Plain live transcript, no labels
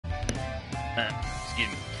Excuse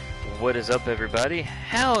me. What is up, everybody?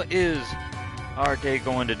 How is our day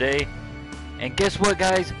going today? And guess what,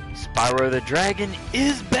 guys? Spyro the Dragon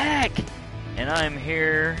is back! And I'm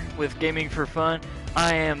here with Gaming for Fun.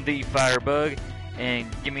 I am the Firebug. And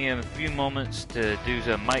give me a few moments to do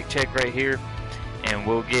some mic check right here. And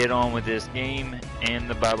we'll get on with this game and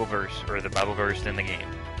the Bible verse, or the Bible verse in the game.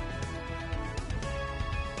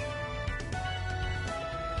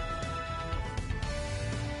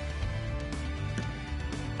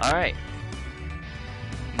 Alright.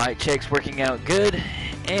 Mic check's working out good.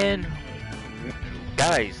 And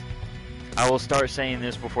guys, I will start saying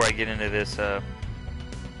this before I get into this,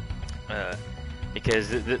 because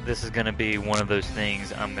this is going to be one of those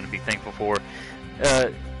things I'm going to be thankful for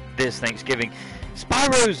this Thanksgiving.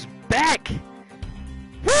 Spyro's back!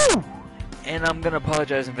 Woo! And I'm going to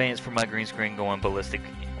apologize in advance for my green screen going ballistic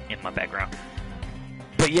in my background.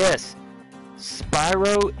 But yes,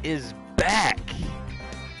 Spyro is back!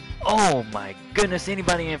 Oh my goodness,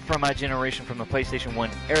 anybody from my generation from the PlayStation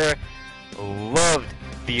 1 era loved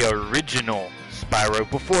the original Spyro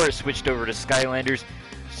before it switched over to Skylanders.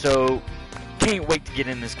 So, can't wait to get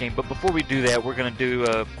in this game. But before we do that, we're going to do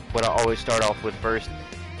what I always start off with first,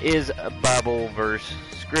 is a Bible verse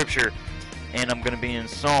scripture. And I'm going to be in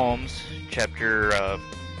Psalms chapter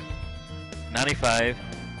 95,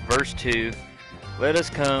 verse 2. Let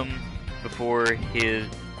us come before his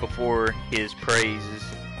praises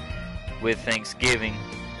with thanksgiving.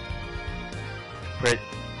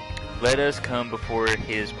 Let us come before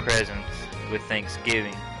his presence with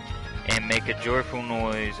thanksgiving, and make a joyful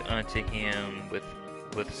noise unto him with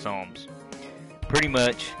psalms. Pretty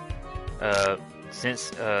much,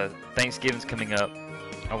 since Thanksgiving's coming up,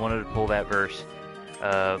 I wanted to pull that verse.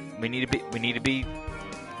 We need to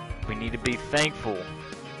be thankful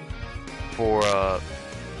for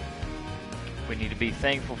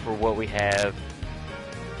what we have.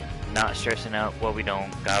 Not stressing out what we don't.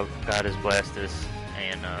 God has blessed us,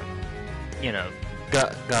 and you know,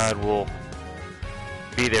 God will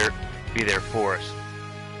be there for us.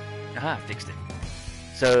 Aha, fixed it.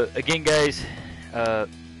 So again, guys,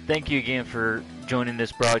 thank you again for joining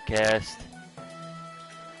this broadcast.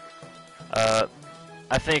 I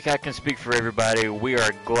think I can speak for everybody. We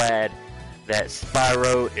are glad that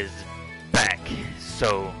Spyro is back.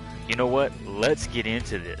 So you know what? Let's get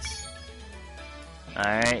into this.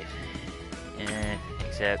 Alright, and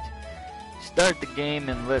accept. Start the game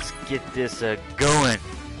and let's get this going.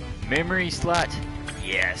 Memory slot?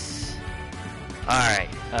 Yes. Alright,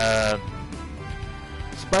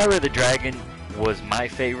 Spyro the Dragon was my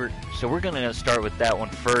favorite, so we're going to start with that one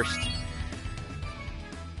first.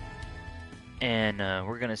 And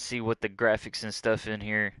we're going to see what the graphics and stuff in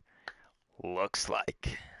here looks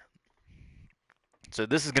like. So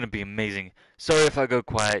this is going to be amazing. Sorry if I go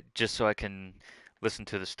quiet, just so I can listen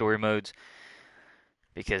to the story modes,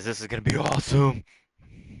 because this is going to be awesome.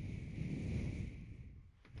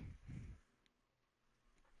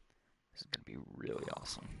 This is going to be really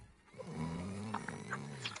awesome.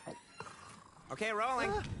 Okay,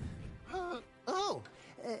 rolling.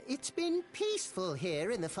 It's been peaceful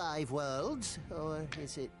here in the 5 worlds, or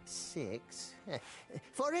is it 6?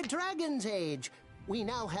 For a dragon's age. We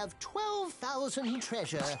now have 12,000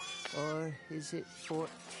 treasure, or is it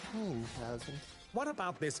 14,000? What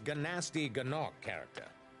about this Ganasty Ganok character?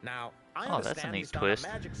 Now, I that's a understand neat he's done twist. a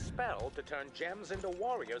magic spell to turn gems into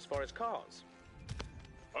warriors for his cause.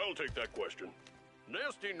 I'll take that question.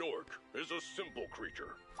 Nasty Nork is a simple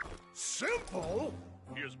creature. Simple?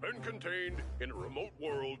 He has been contained in a remote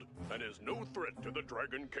world and is no threat to the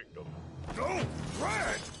Dragon Kingdom. No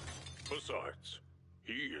threat? Besides,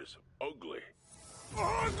 he is ugly.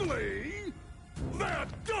 Ugly? That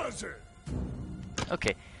does it!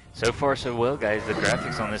 Okay, so far so well, guys. The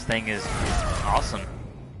graphics on this thing is awesome.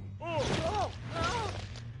 Huh?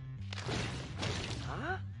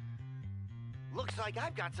 Looks like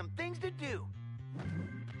I've got some things to do.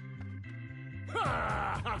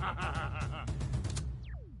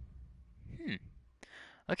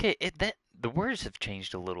 Okay, the words have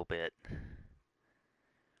changed a little bit.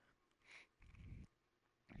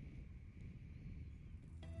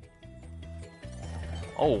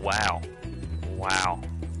 Oh wow. Wow.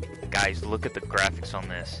 Guys, look at the graphics on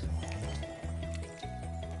this.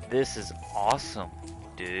 This is awesome,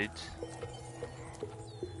 dudes.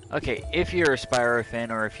 Okay, if you're a Spyro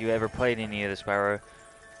fan, or if you ever played any of the Spyro,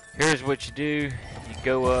 here's what you do. You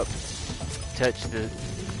go up, touch the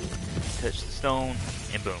stone,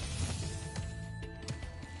 and boom.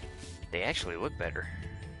 They actually look better.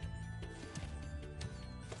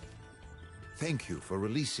 Thank you for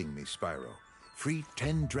releasing me, Spyro. Free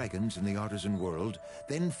 10 dragons in the artisan world,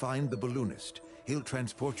 then find the balloonist. He'll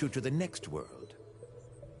transport you to the next world.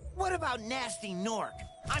 What about Nasty Nork?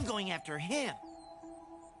 I'm going after him.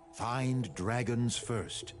 Find dragons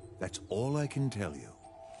first. That's all I can tell you.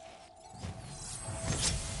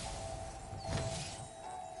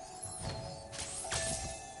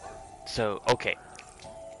 So, okay.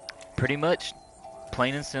 Pretty much,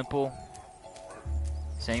 plain and simple.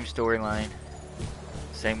 Same storyline.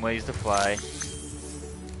 Same ways to fly.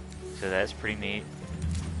 So that's pretty neat.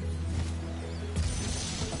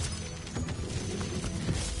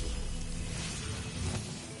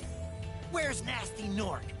 Where's Nasty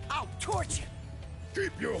Nork? I'll torch him.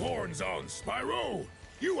 Keep your horns on, Spyro.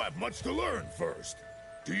 You have much to learn first.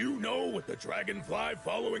 Do you know what the dragonfly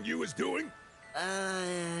following you is doing?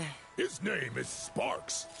 His name is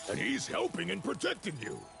Sparks, and he's helping and protecting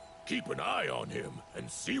you. Keep an eye on him and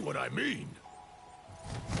see what I mean.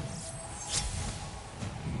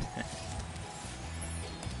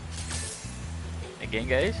 Again,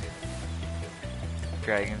 guys,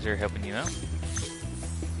 dragons are helping you out.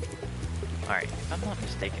 Alright, if I'm not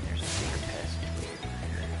mistaken, there's a secret passage here.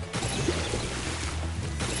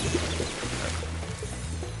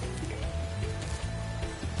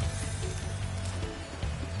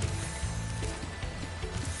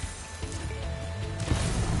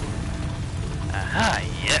 Aha,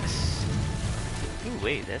 yes! Ooh,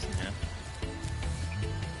 wait, that's enough.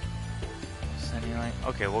 Sunny light.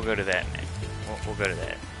 Okay, we'll go to that, man. We'll go to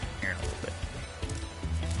that here in a little bit.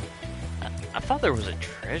 I thought there was a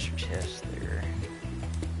treasure chest there.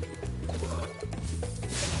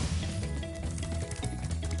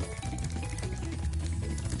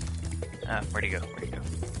 Ah, where'd he go? Where'd he go?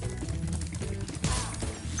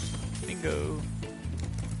 Bingo!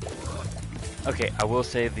 Okay, I will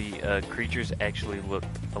say the creatures actually look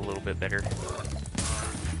a little bit better.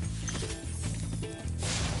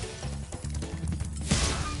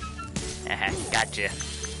 Aha, gotcha.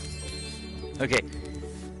 Okay,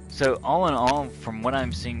 so all in all, from what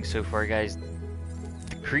I'm seeing so far, guys,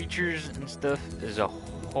 the creatures and stuff is a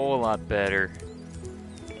whole lot better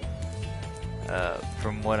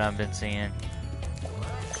from what I've been seeing.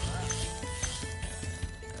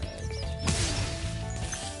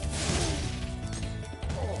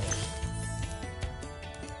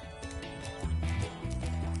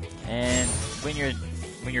 And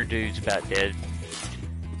when your dude's about dead,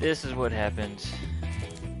 this is what happens.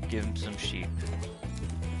 Give him some sheep,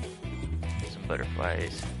 some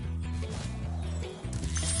butterflies.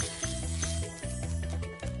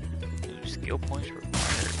 Ooh, skill points required.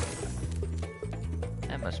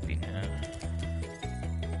 That must be new.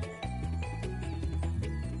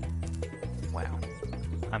 Wow.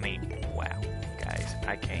 I mean, wow, guys,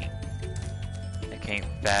 I can't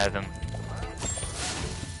fathom.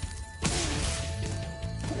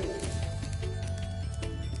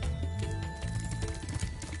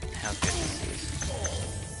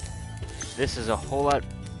 This is a whole lot.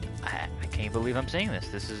 I can't believe I'm saying this.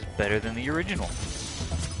 This is better than the original.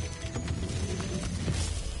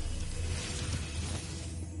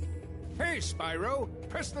 Hey, Spyro,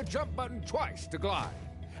 press the jump button twice to glide.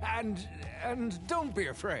 And don't be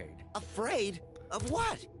afraid. Afraid? Of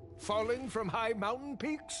what? Falling from high mountain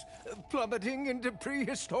peaks? Plummeting into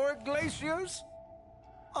prehistoric glaciers?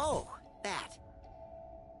 Oh, that.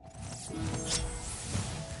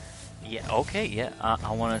 Yeah, okay, yeah.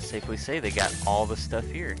 I want to safely say they got all the stuff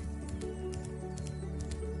here.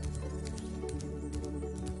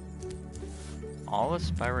 All the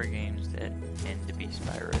Spyro games that tend to be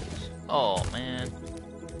Spyros. Oh, man.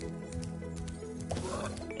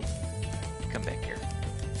 Come back here.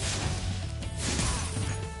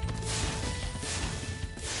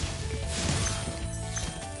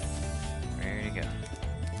 Where'd he go?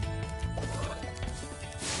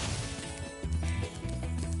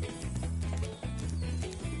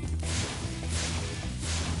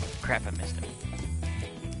 Crap, I missed him.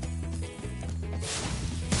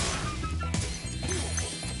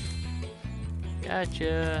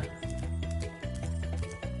 Gotcha.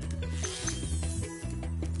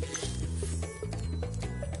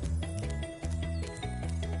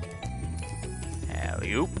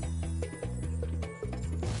 Alley-oop.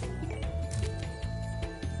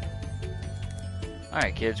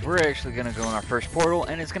 Alright, kids, we're actually going to go in our first portal,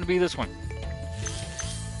 and it's going to be this one.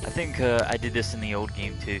 I think I did this in the old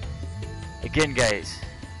game, too. Again, guys,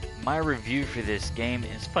 my review for this game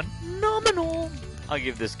is phenomenal. I'll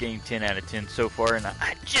give this game 10 out of 10 so far, and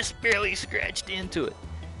I just barely scratched into it.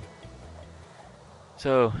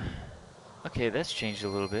 So, okay, that's changed a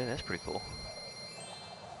little bit. That's pretty cool.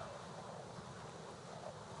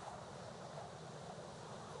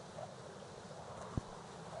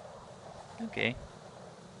 Okay.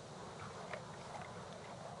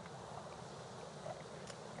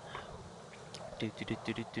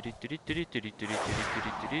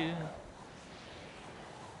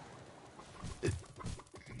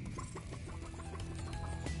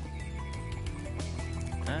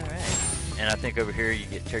 Alright. And I think over here you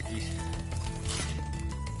get turkeys.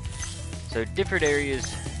 So different areas,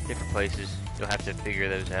 different places. You'll have to figure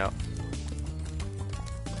those out.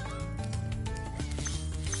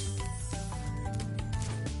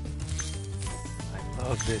 I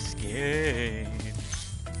love this game.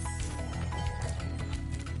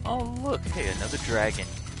 Oh look, hey, another dragon.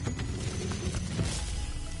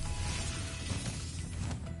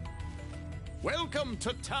 Welcome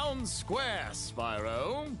to Town Square,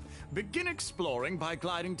 Spyro. Begin exploring by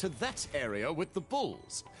gliding to that area with the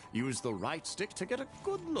bulls. Use the right stick to get a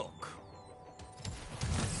good look.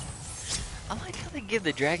 I like how they give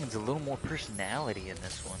the dragons a little more personality in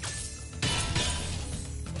this one.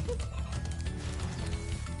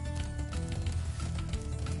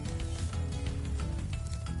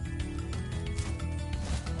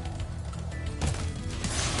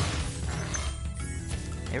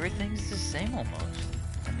 Everything's the same almost.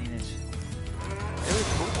 I mean, it's really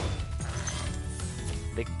cool.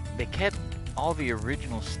 They kept all the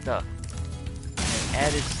original stuff.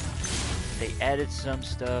 They added some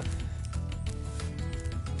stuff.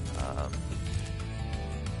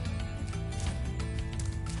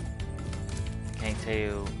 Can't tell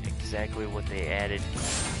you exactly what they added.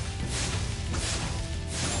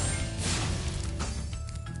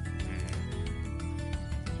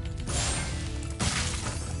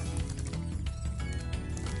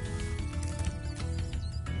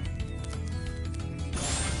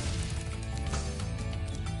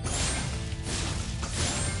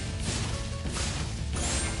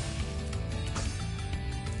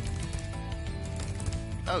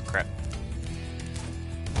 Oh crap.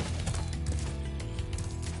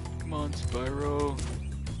 Come on, Spyro.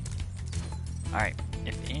 Alright,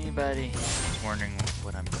 if anybody is wondering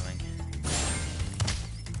what I'm doing,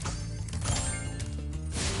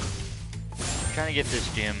 I'm trying to get this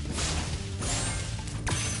gem.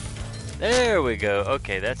 There we go.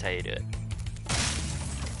 Okay, that's how you do it.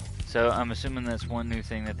 So I'm assuming that's one new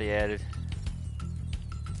thing that they added.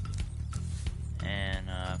 And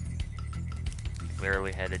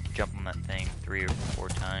literally had to jump on that thing 3 or 4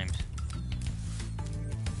 times.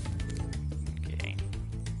 Okay.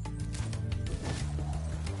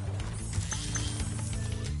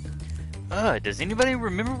 Does anybody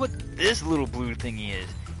remember what this little blue thingy is?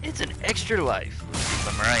 It's an extra life, if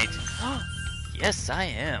I'm right. Yes, I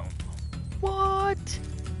am. What?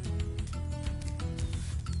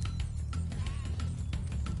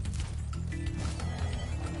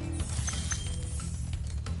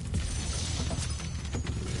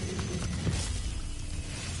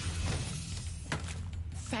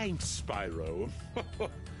 Thanks, Spyro.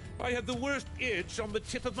 I had the worst itch on the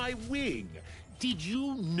tip of my wing. Did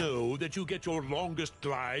you know that you get your longest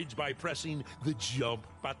glides by pressing the jump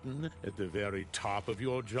button at the very top of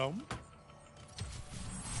your jump?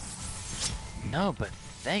 No, but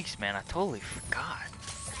thanks, man. I totally forgot.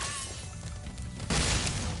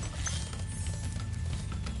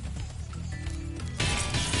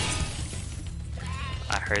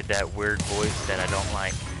 I heard that weird voice that I don't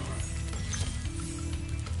like.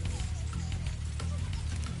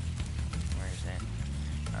 Where's that?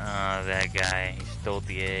 Oh, that guy. He stole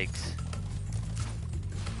the eggs.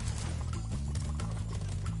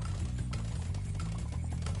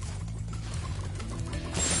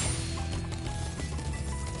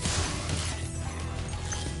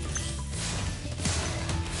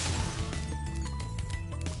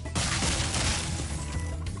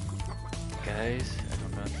 Guys, I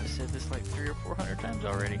don't know if I said this like 300 or 400 times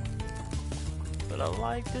already, but I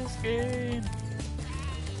like this game.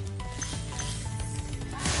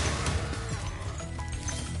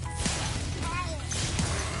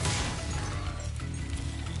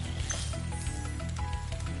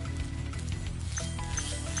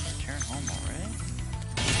 Turn home already?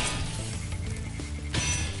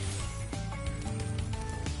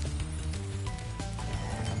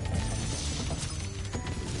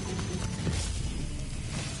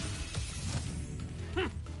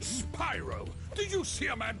 Spyro, do you see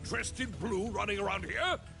a man dressed in blue running around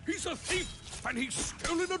here? He's a thief, and he's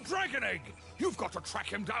stolen a dragon egg. You've got to track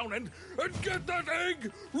him down and get that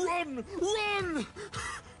egg. Run, run!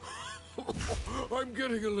 I'm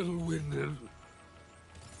getting a little winded.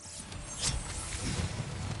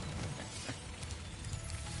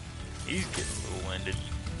 He's getting a little winded.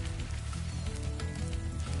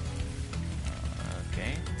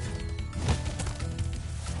 Okay.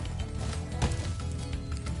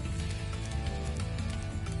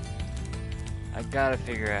 I gotta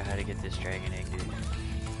figure out how to get this dragon egg, dude.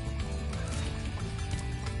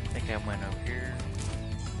 I think I went over here.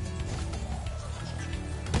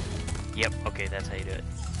 Yep, okay, that's how you do it.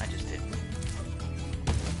 I just did.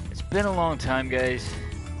 It's been a long time, guys,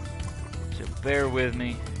 so bear with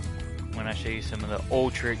me when I show you some of the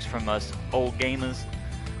old tricks from us old gamers.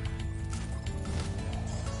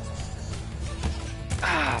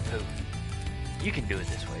 Ah, poo. You can do it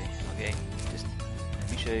this way, okay? Just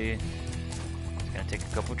let me show you. It's gonna take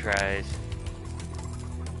a couple tries.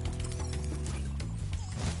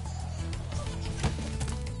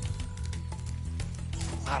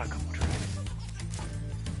 Not a couple tries.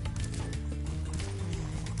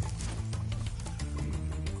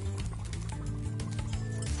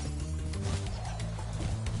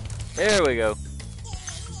 There we go.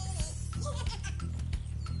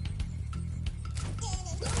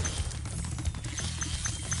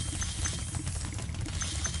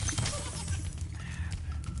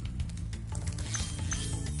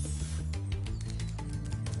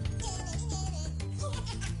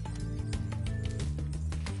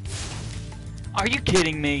 Are you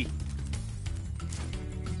kidding me?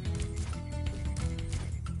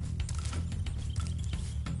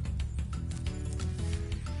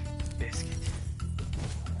 Biscuit.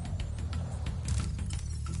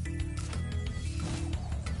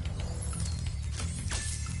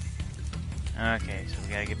 Okay, so we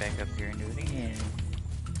gotta get back up here and do it again.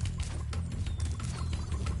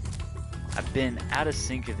 I've been out of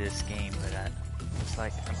sync of this game, but it's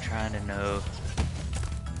like I'm trying to know.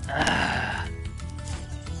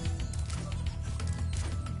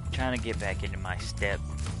 Trying to get back into my step.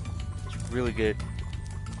 It's really good.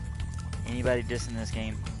 Anybody dissing this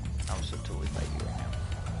game, I'm so totally fight you right now.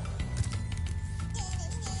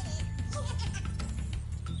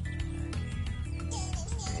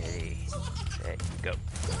 Ready, set, go.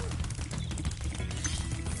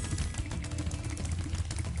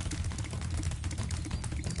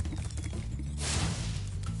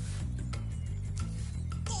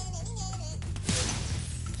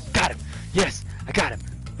 Got him! Yes! I got him!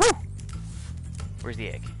 Woo! Where's the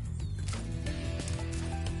egg?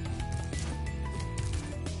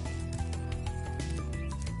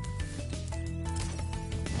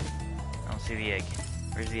 I don't see the egg.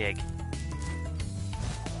 Where's the egg?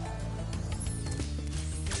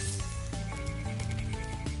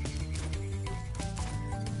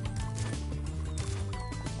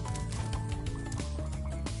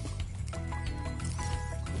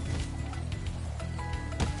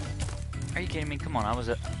 Are you kidding me? Come on, I was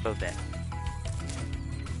above that.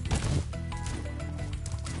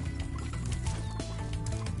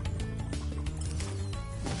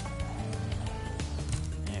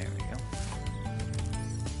 There we go.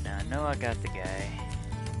 Now I know I got the guy.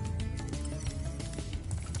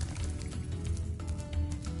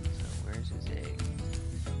 So where's his egg?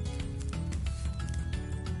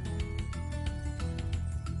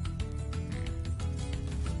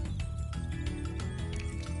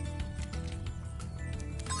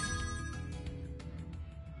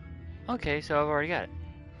 Okay, so I've already got it.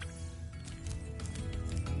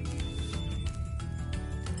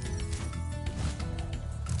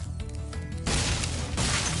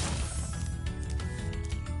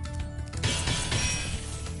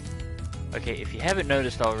 Okay, if you haven't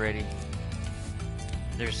noticed already,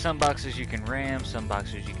 there's some boxes you can ram, some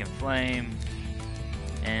boxes you can flame,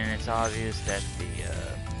 and it's obvious that the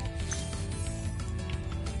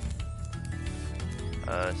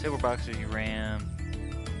silver boxes you ram,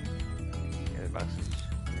 the other boxes.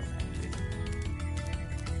 Okay,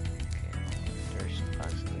 there's some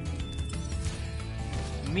boxes.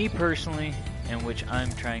 Me personally, and which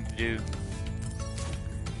I'm trying to do,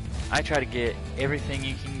 I try to get everything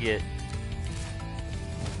you can get.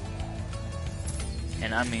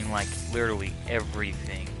 And I mean like literally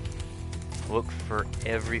everything. Look for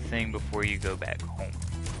everything before you go back home.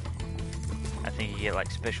 I think you get like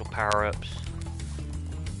special power-ups.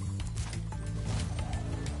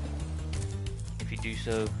 If you do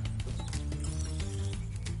so.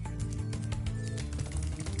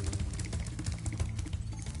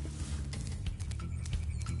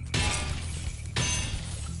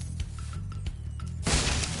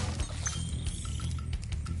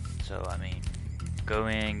 So I mean, go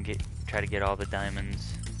in, try to get all the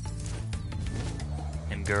diamonds.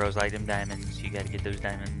 Them girls like them diamonds. You gotta get those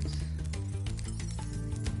diamonds.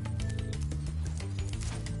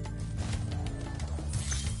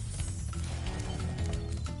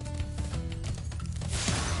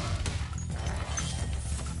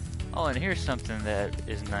 Oh, and here's something that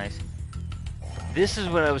is nice. This is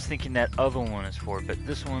what I was thinking that other one is for, but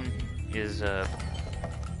this one is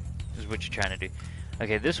is what you're trying to do.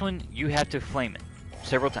 Okay, this one, you have to flame it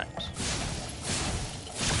several times.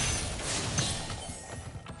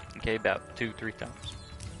 Okay, about 2-3 times.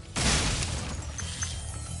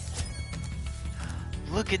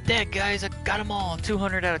 Look at that, guys! I got them all.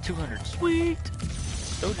 200 out of 200. Sweet.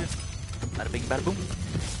 Told you. Bada bing, bada boom.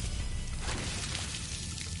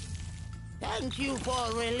 Thank you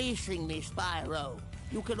for releasing me, Spyro.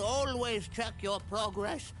 You can always check your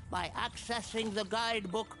progress by accessing the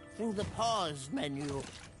guidebook through the pause menu.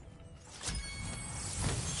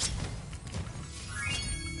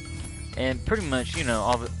 And pretty much, you know,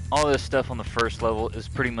 all this stuff on the first level is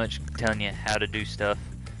pretty much telling you how to do stuff,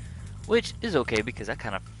 which is okay because I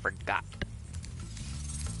kind of forgot.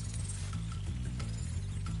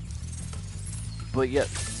 But yep,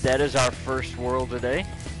 that is our first world today.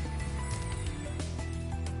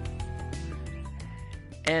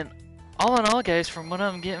 And all in all, guys, from what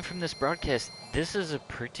I'm getting from this broadcast, this is a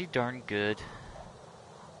pretty darn good.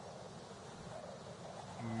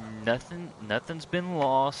 Nothing's been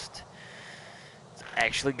lost. It's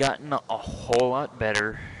actually gotten a whole lot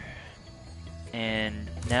better. And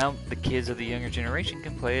now the kids of the younger generation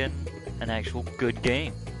can play an actual good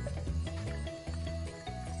game.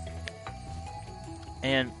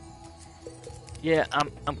 And yeah,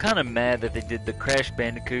 I'm kind of mad that they did the Crash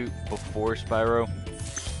Bandicoot before Spyro,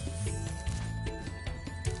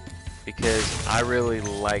 because I really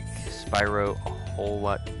like Spyro a whole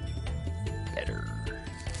lot better.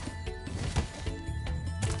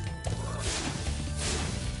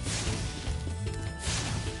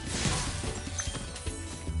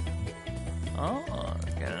 Oh,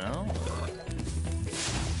 got it on.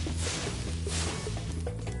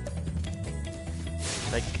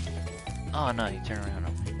 Like, oh no, you turn around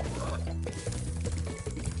on me.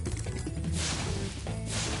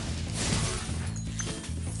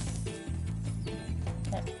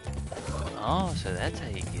 Oh, so that's how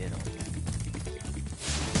you get them.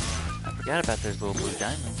 I forgot about those little blue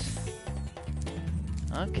diamonds.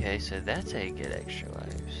 Okay, so that's how you get extra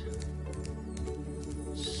lives.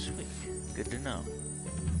 Sweet. Good to know.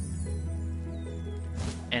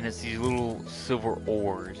 And it's these little silver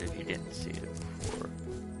ores, if you didn't see it before.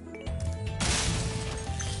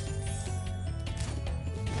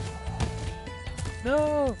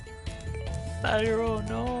 No! Spyro,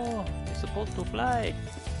 no! You're supposed to fly!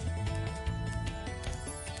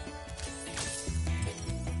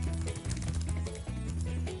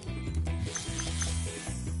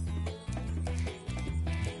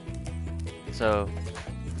 So,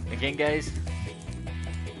 again, guys,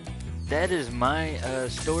 that is my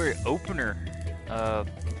story opener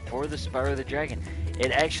for the Spyro the Dragon.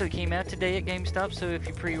 It actually came out today at GameStop, so if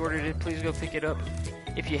you pre-ordered it, please go pick it up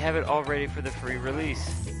if you have it all ready for the free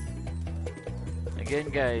release. Again,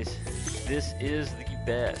 guys, this is the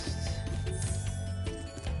best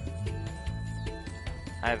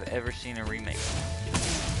I've ever seen a remake.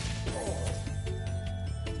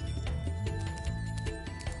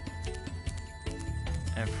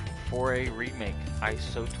 And for a remake, I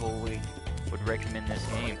so totally would recommend this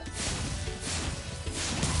game.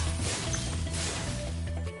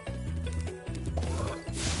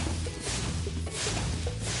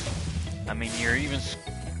 I mean, you're even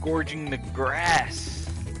scourging the grass.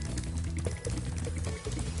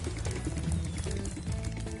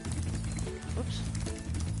 Oops.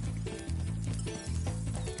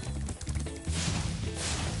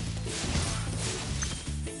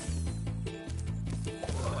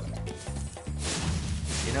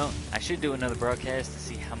 You know, I should do another broadcast to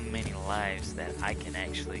see how many lives that I can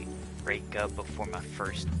actually rake up before my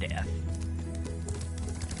first death.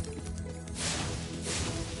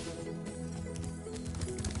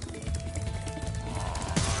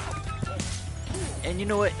 And you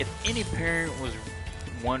know what, if any parent was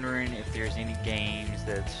wondering if there's any games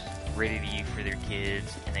that's ready to use for their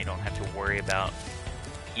kids and they don't have to worry about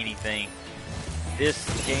anything, this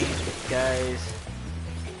game, guys,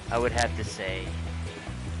 I would have to say,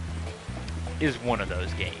 is one of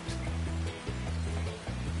those games.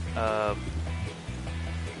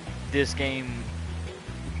 This game,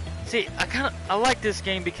 see, I like this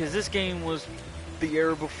game because this game was the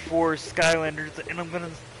era before Skylanders, and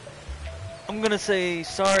I'm gonna say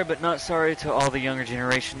sorry, but not sorry to all the younger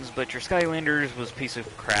generations, but your Skylanders was a piece of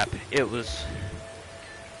crap. It was...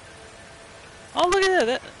 Oh, look at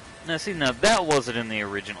that. Now, that wasn't in the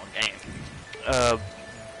original game.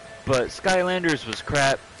 But Skylanders was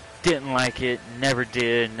crap. Didn't like it. Never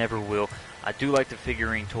did. Never will. I do like the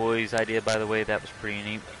figurine toys idea, by the way. That was pretty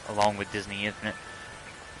neat, along with Disney Infinite.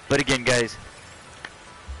 But again, guys,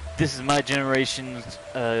 this is my generation's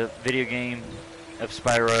video game of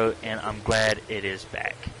Spyro, and I'm glad it is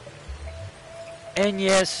back. And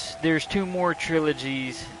yes, there's 2 more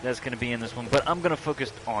trilogies that's going to be in this one, but I'm going to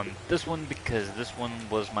focus on this one because this one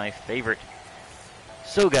was my favorite.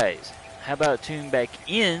 So guys, how about tune back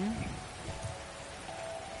in?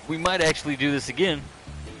 We might actually do this again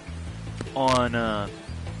on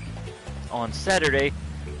Saturday.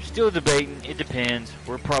 Still debating, it depends.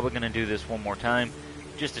 We're probably going to do this one more time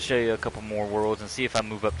just to show you a couple more worlds and see if I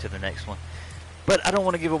move up to the next one. But I don't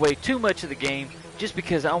want to give away too much of the game just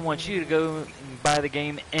because I want you to go and buy the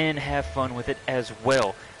game and have fun with it as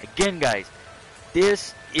well. Again guys,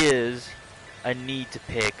 this is a need to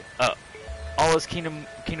pick up. All us Kingdom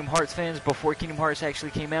Hearts fans, before Kingdom Hearts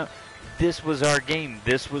actually came out, this was our game.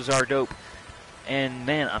 This was our dope. And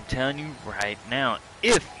man, I'm telling you right now,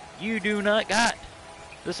 if you do not got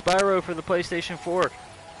the Spyro for the PlayStation 4,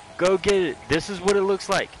 go get it. This is what it looks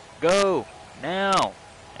like. Go now.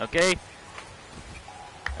 Okay?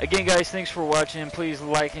 Again guys, thanks for watching. Please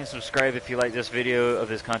like and subscribe if you like this video of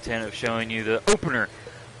this content of showing you the opener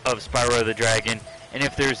of Spyro the Dragon. And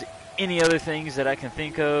if there's any other things that I can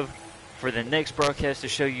think of for the next broadcast to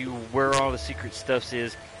show you where all the secret stuff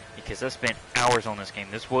is, because I spent hours on this game.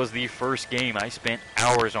 This was the first game I spent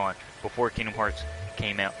hours on before Kingdom Hearts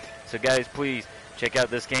came out. So guys, please check out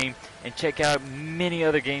this game and check out many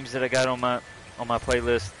other games that I got on my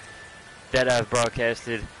playlist that I've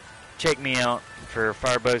broadcasted. Check me out for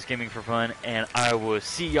Firebug's Gaming for Fun, and I will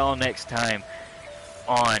see y'all next time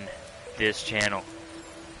on this channel.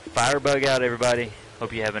 Firebug out, everybody.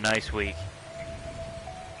 Hope you have a nice week.